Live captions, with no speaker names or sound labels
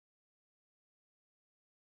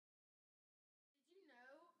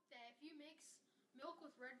milk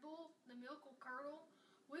with Red Bull, the milk will curdle.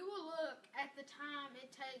 We will look at the time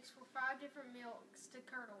it takes for 5 different milks to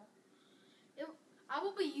curdle. I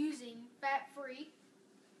will be using fat-free,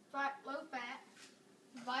 low-fat,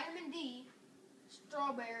 vitamin D,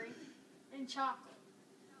 strawberry, and chocolate.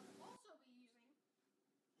 I will also be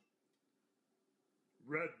using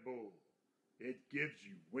Red Bull. It gives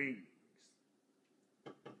you wings.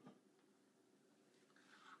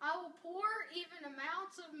 I will pour even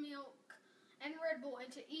amounts of milk and Red Bull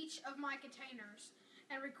into each of my containers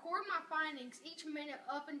and record my findings each minute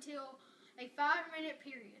up until a 5-minute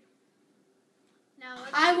period. Now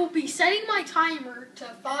I will be setting my timer to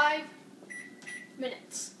 5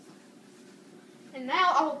 minutes. And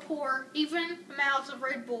now I will pour even amounts of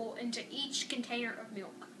Red Bull into each container of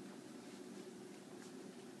milk.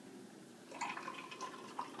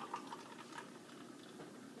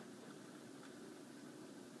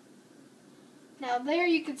 Now there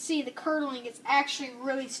you can see the curdling is actually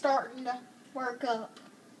really starting to work up.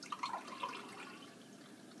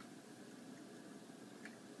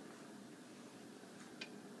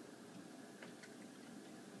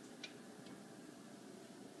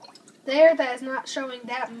 There, that is not showing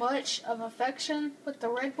that much of affection with the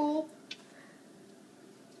Red Bull.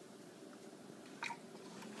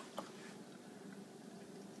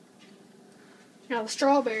 Now the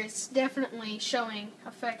strawberry is definitely showing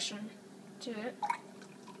affection to it.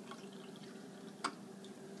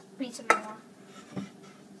 Need some more.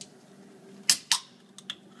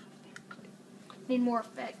 Need more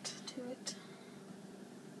effect to it.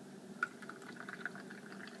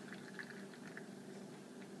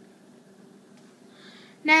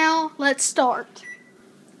 Now let's start.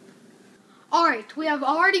 Alright, we have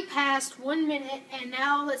already passed 1 minute, and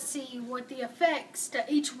now let's see what the effects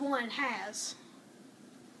that each one has.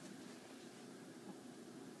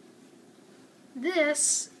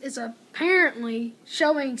 This is apparently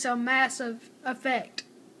showing some massive effect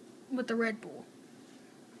with the Red Bull.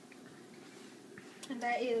 And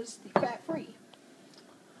that is the fat-free.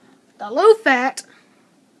 The low fat,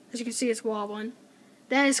 as you can see it's wobbling,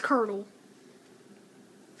 that is curdle.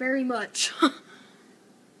 Very much. Low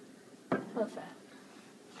fat.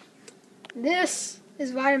 This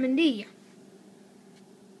is vitamin D.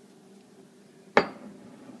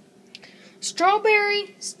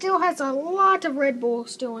 Strawberry still has a lot of Red Bull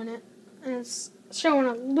still in it, and it's showing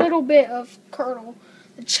a little bit of curdle.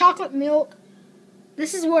 The chocolate milk,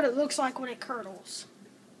 this is what it looks like when it curdles.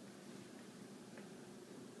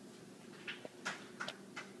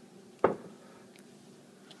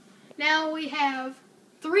 Now we have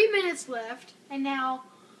 3 minutes left, and now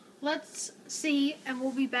let's see, and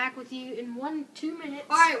we'll be back with you in 2 minutes.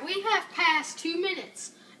 Alright, we have passed 2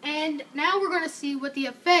 minutes. And now we're going to see what the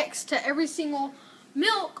effects to every single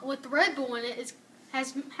milk with the Red Bull in it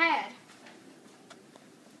has had.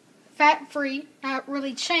 Fat-free, not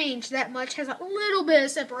really changed that much, has a little bit of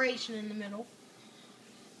separation in the middle.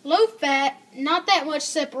 Low-fat, not that much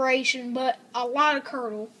separation, but a lot of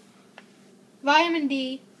curdle. Vitamin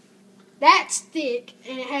D, that's thick,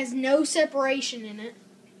 and it has no separation in it.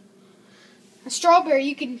 A strawberry,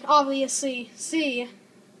 you can obviously see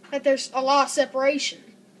that there's a lot of separation.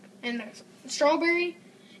 And the strawberry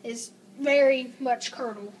is very much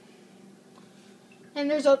curdle. And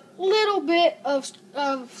there's a little bit of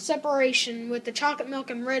separation with the chocolate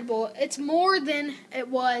milk and Red Bull. It's more than it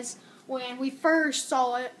was when we first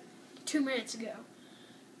saw it 2 minutes ago.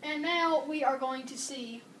 And now we are going to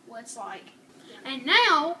see what it's like. And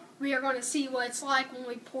now we are going to see what it's like when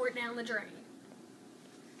we pour it down the drain.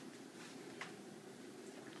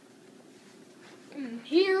 And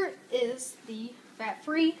here is the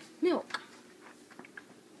fat-free milk.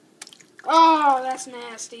 Oh, that's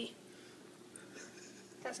nasty.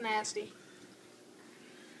 That's nasty.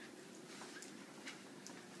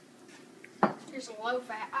 Here's a low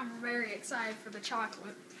fat. I'm very excited for the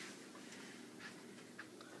chocolate.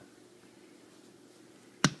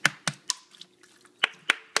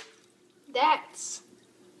 That's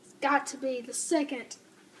got to be the second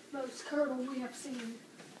most curdle we have seen.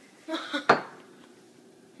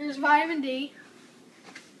 Here's vitamin D.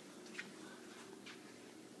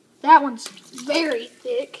 That one's very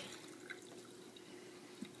thick.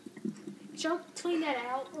 Shall I clean that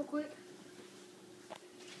out real quick?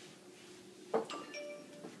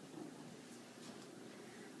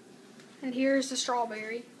 And here's the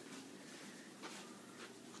strawberry.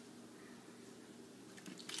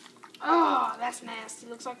 Oh, that's nasty.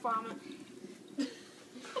 Looks like vomit.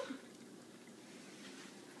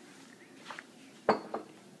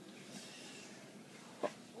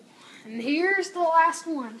 And here's the last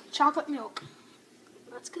one, chocolate milk.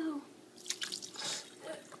 Let's go.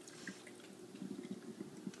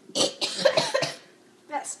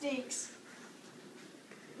 That stinks.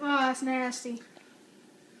 Oh, that's nasty.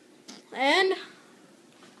 And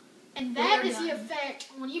that is the effect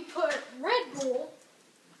when you put Red Bull.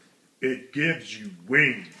 It gives you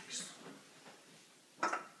wings.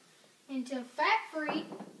 Into fat-free,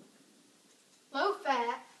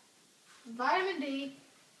 low-fat, vitamin D,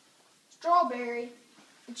 strawberry,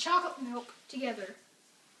 and chocolate milk together.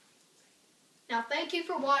 Now, thank you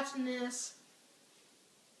for watching this.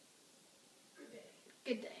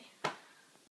 Good day.